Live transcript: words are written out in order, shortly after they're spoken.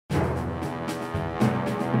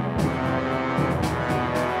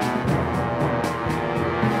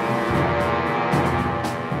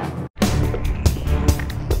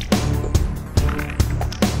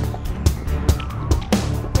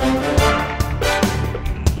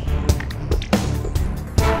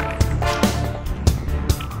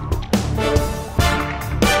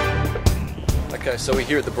So we're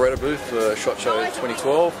here at the Beretta booth for SHOT Show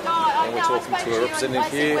 2012, and we're talking to a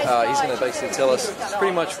representative here. He's going to basically tell us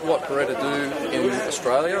pretty much what Beretta do in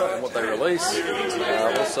Australia and what they release.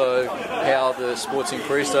 Also how the sport's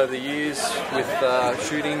increased over the years with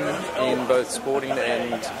shooting in both sporting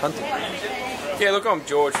and hunting. Yeah, look, I'm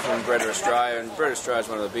George from Beretta Australia, and Beretta Australia is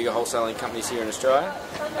one of the bigger wholesaling companies here in Australia.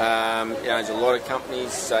 There's a lot of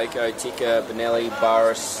companies: Sako, Tikka, Benelli,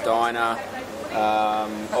 Burris, Steiner.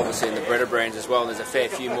 Obviously in the Beretta brands as well, and there's a fair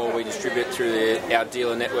few more we distribute through our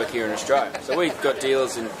dealer network here in Australia. So we've got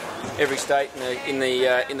dealers in every state in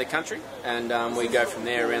the country, and we go from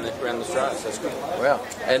there around Australia. So it's good. Wow!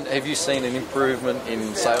 And have you seen an improvement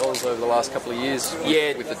in sales over the last couple of years?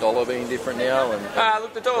 Yeah, with the dollar being different now. And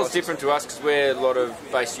look, the dollar's different to us because we're a lot of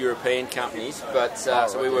based European companies, but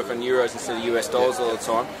so we work on euros instead of US dollars all the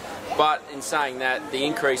time. But in saying that, the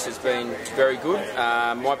increase has been very good.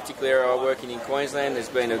 My particular area I work in Queensland, there's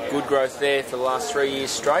been a good growth there for the last 3 years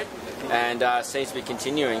straight, and seems to be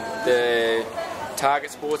continuing. The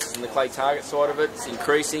target sports and the clay target side of it is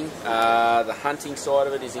increasing. The hunting side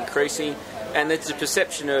of it is increasing, and it's a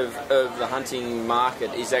perception of the hunting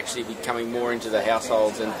market is actually becoming more into the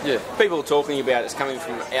households, and people are talking about it's coming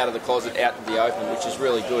from out of the closet out to the open, which is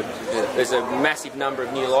really good. There's a massive number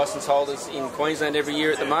of new licence holders in Queensland every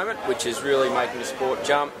year at the moment, which is really making the sport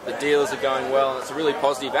jump. The dealers are going well, and it's a really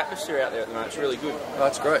positive atmosphere out there at the moment. It's really good. Oh,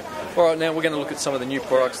 that's great. All right, now we're going to look at some of the new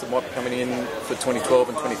products that might be coming in for 2012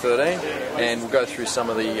 and 2013, and we'll go through some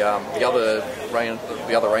of the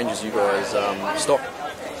other ranges you guys stock.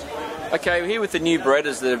 Okay, we're here with the new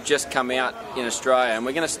Berettas that have just come out in Australia, and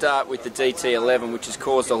we're going to start with the DT11, which has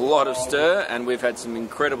caused a lot of stir, and we've had some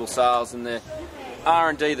incredible sales, and the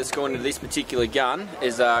R&D that's gone into this particular gun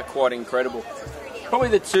is quite incredible. Probably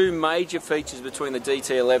the two major features between the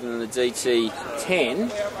DT11 and the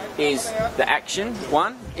DT10 is the action.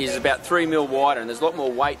 One is about 3mm wider, and there's a lot more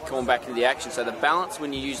weight coming back into the action, so the balance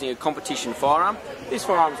when you're using a competition firearm, this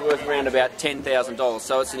firearm is worth around about $10,000,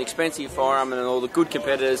 so it's an expensive firearm, and all the good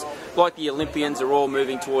competitors like the Olympians are all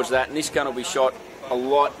moving towards that, and this gun will be shot a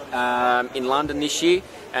lot in London this year,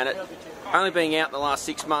 and it only being out in the last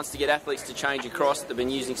 6 months to get athletes to change across. They've been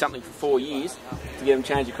using something for 4 years. To get them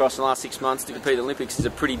change across in the last 6 months to compete at the Olympics is a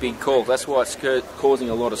pretty big call. That's why it's causing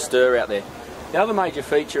a lot of stir out there. The other major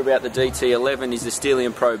feature about the DT11 is the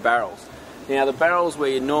Stylian Pro barrels. Now the barrels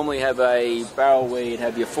where you normally have a barrel where you'd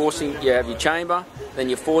have your chamber, then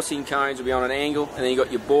your forcing cones will be on an angle, and then you've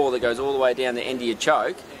got your bore that goes all the way down the end of your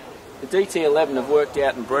choke. The DT11 have worked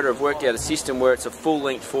out, and Beretta have worked out a system where it's a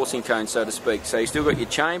full-length forcing cone, so to speak. So you've still got your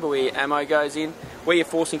chamber where your ammo goes in. Where your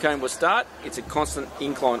forcing cone will start, it's a constant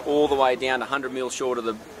incline all the way down to 100mm short of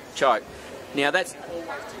the choke. Now that's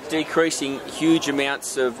decreasing huge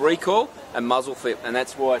amounts of recoil and muzzle flip, and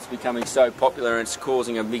that's why it's becoming so popular and it's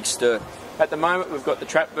causing a big stir. At the moment we've got the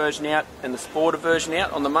trap version out and the sporter version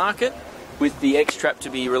out on the market, with the X-Trap to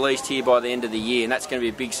be released here by the end of the year, and that's going to be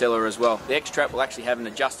a big seller as well. The X-Trap will actually have an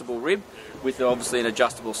adjustable rib with obviously an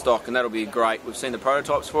adjustable stock, and that'll be great. We've seen the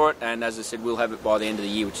prototypes for it, and as I said, we'll have it by the end of the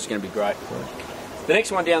year, which is going to be great. The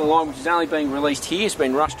next one down the line, which is only being released here, it's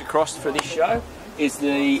been rushed across for this show, is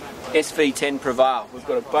the SV10 Prevail. We've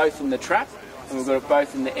got it both in the trap, and we've got it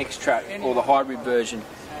both in the X-Trap, or the hybrid version.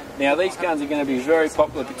 Now these guns are going to be very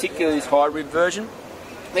popular, particularly this hybrid version.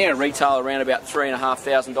 They're going to retail around about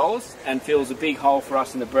 $3,500 and fills a big hole for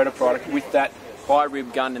us in the Beretta product with that high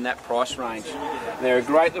rib gun in that price range. They're a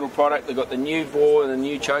great little product. They've got the new bore and the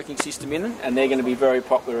new choking system in them, and they're going to be very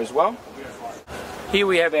popular as well. Here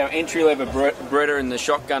we have our entry-level Beretta in the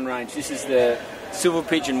shotgun range. This is the Silver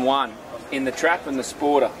Pigeon 1 in the trap and the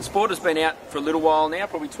sporter. The sporter's been out for a little while now,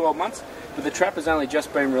 probably 12 months, but the trap has only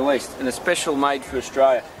just been released, and a special made for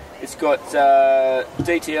Australia. It's got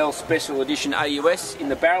DTL Special Edition AUS in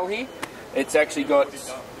the barrel here. It's actually got,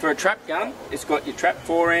 for a trap gun, it's got your trap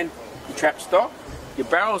forend, your trap stock. Your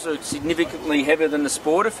barrels are significantly heavier than the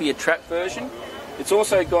sporter for your trap version. It's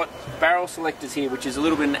also got barrel selectors here, which is a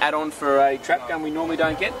little bit an add-on for a trap gun we normally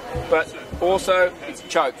don't get, but also it's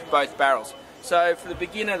choked, both barrels. So for the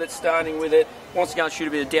beginner that's starting with it, wants to go and shoot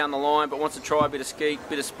a bit of down the line, but wants to try a bit of skeet,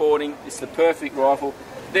 bit of sporting, it's the perfect rifle.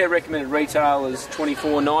 Their recommended retail is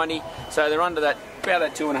 $24.90, so they're under that, about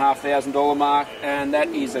that $2,500 mark, and that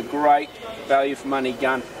is a great value for money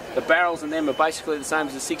gun. The barrels in them are basically the same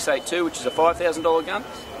as the 682, which is a $5,000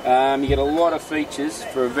 gun. You get a lot of features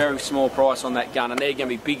for a very small price on that gun, and they're going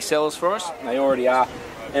to be big sellers for us, and they already are.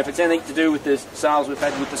 And if it's anything to do with the sales we've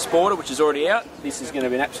had with the sporter, which is already out, this is going to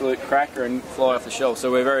be an absolute cracker and fly off the shelf, so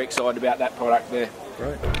we're very excited about that product there.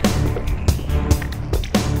 Great.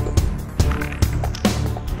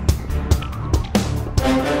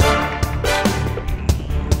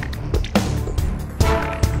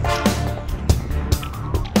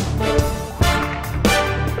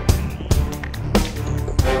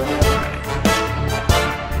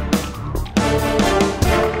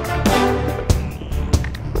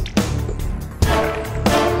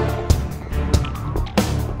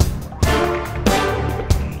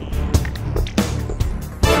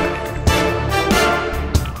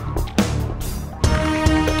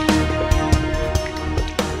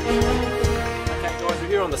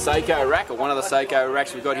 Sako rack, or one of the Sako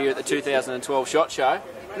racks we've got here at the 2012 SHOT Show.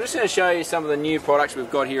 I'm just going to show you some of the new products we've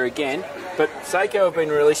got here again, but Sako have been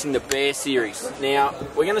releasing the Bear series. Now,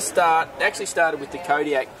 we're going to start, actually started with the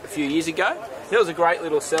Kodiak a few years ago. It was a great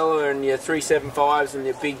little seller in your 375s and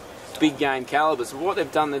your big game calibers. But what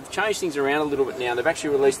they've done, they've changed things around a little bit now. They've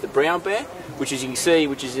actually released the Brown Bear, which as you can see,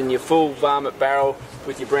 which is in your full varmint barrel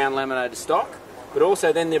with your brown laminated stock. But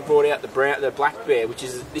also then they've brought out the Black Bear,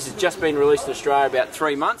 this has just been released in Australia about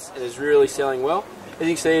 3 months and is really selling well. As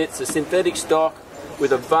you can see, it's a synthetic stock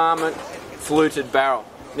with a varmint fluted barrel.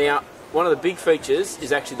 Now, one of the big features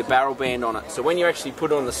is actually the barrel band on it. So when you actually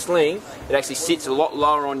put it on the sling, it actually sits a lot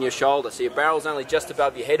lower on your shoulder. So your barrel's only just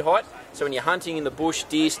above your head height. So when you're hunting in the bush,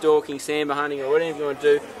 deer stalking, sambar hunting, or whatever you want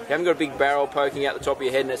to do, you haven't got a big barrel poking out the top of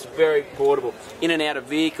your head, and it's very portable. In and out of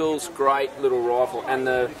vehicles, great little rifle. And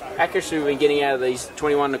the accuracy we've been getting out of these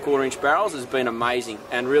 21¼ inch barrels has been amazing,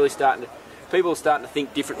 and really people are starting to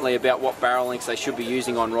think differently about what barrel lengths they should be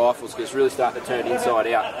using on rifles, because it's really starting to turn inside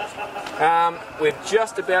out. We're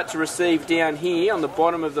just about to receive down here on the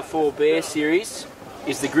bottom of the 4 Bear series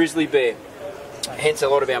is the Grizzly Bear. Hence a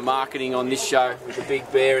lot of our marketing on this show with the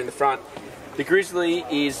big bear in the front. The Grizzly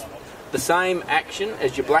is the same action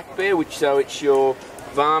as your Black Bear, so it's your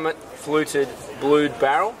varmint fluted blued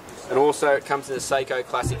barrel, and also it comes in a Sako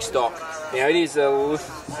classic stock. Now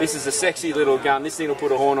this is a sexy little gun. This thing will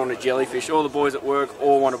put a horn on a jellyfish. All the boys at work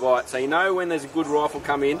all want to buy it. So you know when there's a good rifle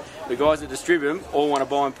come in, the guys that distribute them all want to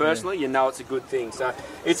buy them personally. You know it's a good thing. So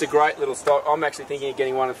it's a great little stock. I'm actually thinking of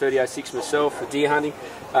getting one in 30-06 myself for deer hunting.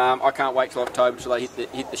 I can't wait till October till they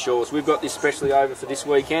hit the shores. We've got this specially over for this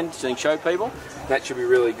weekend to show people. That should be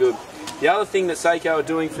really good. The other thing that Sako are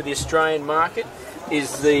doing for the Australian market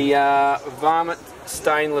is the varmint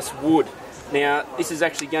stainless wood. Now, this is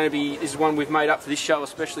actually going to be, this is one we've made up for this show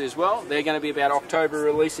especially as well. They're going to be about October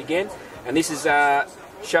release again, and this is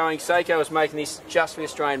showing Sako is making this just for the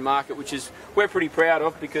Australian market, which is we're pretty proud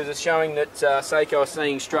of, because it's showing that Sako are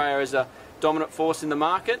seeing Australia as a dominant force in the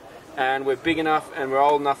market, and we're big enough and we're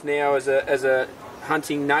old enough now as a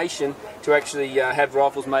hunting nation to actually have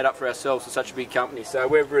rifles made up for ourselves for such a big company. So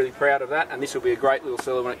we're really proud of that, and this will be a great little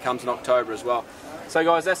seller when it comes in October as well. So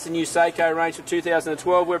guys, that's the new Sako range for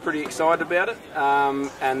 2012. We're pretty excited about it,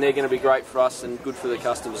 and they're going to be great for us and good for the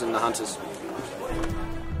customers and the hunters.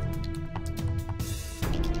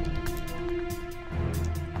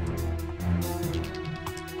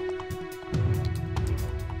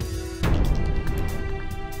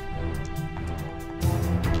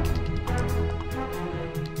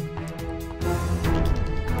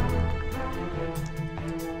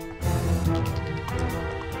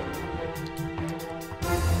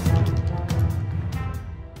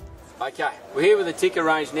 Okay, we're here with the Tikka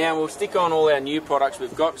range now. We'll stick on all our new products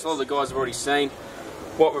we've got, because a lot of the guys have already seen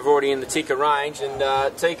what we've already in the Tikka range,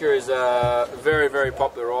 and Tikka is a very, very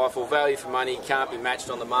popular rifle. Value for money, can't be matched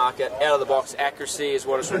on the market. Out of the box accuracy is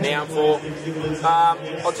what it's renowned for.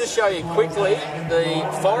 I'll just show you quickly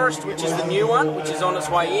the Forest, which is the new one, which is on its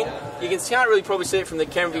way in. You can't really probably see it from the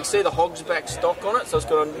camera, but you can see the hog's back stock on it, so it's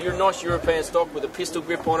got a nice European stock with a pistol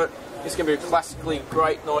grip on it. It's going to be a classically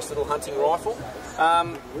great, nice little hunting rifle.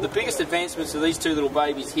 The biggest advancements are these two little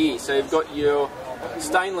babies here. So you've got your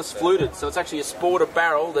stainless fluted, so it's actually a sporter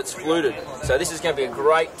barrel that's fluted. So this is going to be a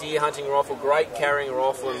great deer hunting rifle, great carrying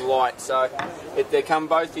rifle, and light. So they come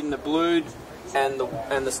both in the blued and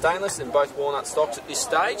the stainless, in both walnut stocks at this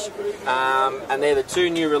stage, and they're the two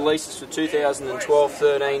new releases for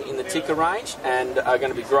 2012-13 in the Tikka range, and are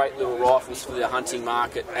going to be great little rifles for the hunting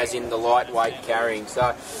market, as in the lightweight carrying.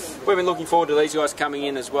 So we've been looking forward to these guys coming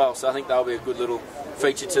in as well, so I think they'll be a good little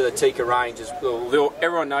feature to the Tikka range as well.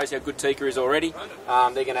 Everyone knows how good Tikka is already.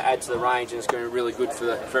 They're going to add to the range, and it's going to be really good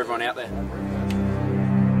for everyone out there.